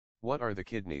What are the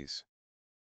kidneys?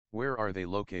 Where are they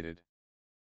located?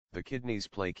 The kidneys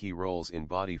play key roles in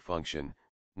body function,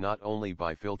 not only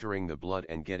by filtering the blood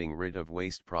and getting rid of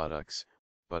waste products,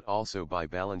 but also by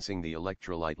balancing the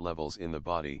electrolyte levels in the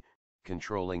body,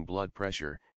 controlling blood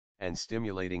pressure, and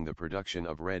stimulating the production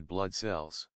of red blood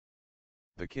cells.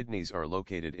 The kidneys are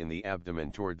located in the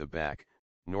abdomen toward the back,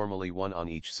 normally one on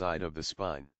each side of the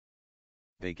spine.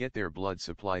 They get their blood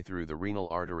supply through the renal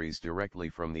arteries directly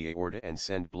from the aorta and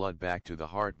send blood back to the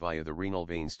heart via the renal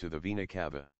veins to the vena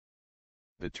cava.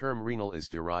 The term renal is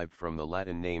derived from the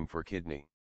Latin name for kidney.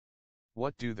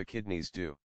 What do the kidneys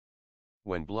do?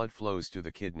 When blood flows to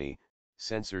the kidney,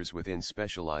 sensors within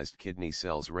specialized kidney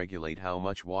cells regulate how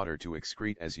much water to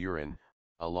excrete as urine,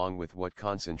 along with what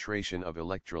concentration of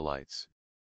electrolytes.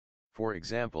 For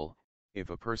example,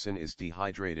 if a person is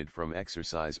dehydrated from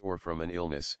exercise or from an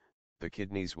illness, the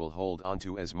kidneys will hold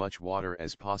onto as much water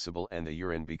as possible and the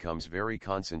urine becomes very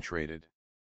concentrated.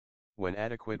 When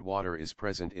adequate water is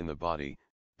present in the body,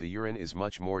 the urine is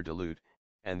much more dilute,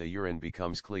 and the urine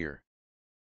becomes clear.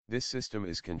 This system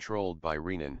is controlled by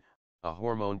renin, a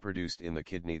hormone produced in the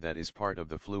kidney that is part of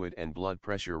the fluid and blood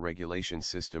pressure regulation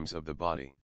systems of the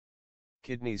body.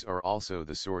 Kidneys are also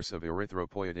the source of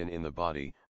erythropoietin in the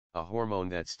body, a hormone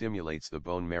that stimulates the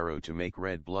bone marrow to make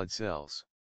red blood cells.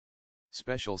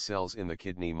 Special cells in the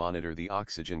kidney monitor the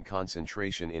oxygen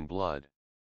concentration in blood.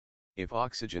 If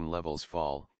oxygen levels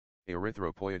fall,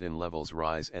 erythropoietin levels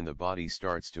rise and the body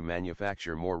starts to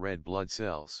manufacture more red blood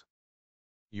cells.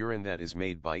 Urine that is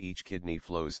made by each kidney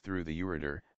flows through the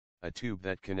ureter, a tube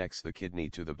that connects the kidney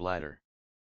to the bladder.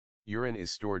 Urine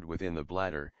is stored within the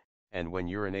bladder, and when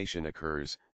urination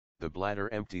occurs, the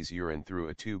bladder empties urine through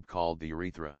a tube called the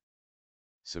urethra.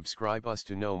 Subscribe us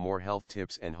to know more health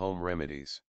tips and home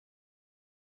remedies.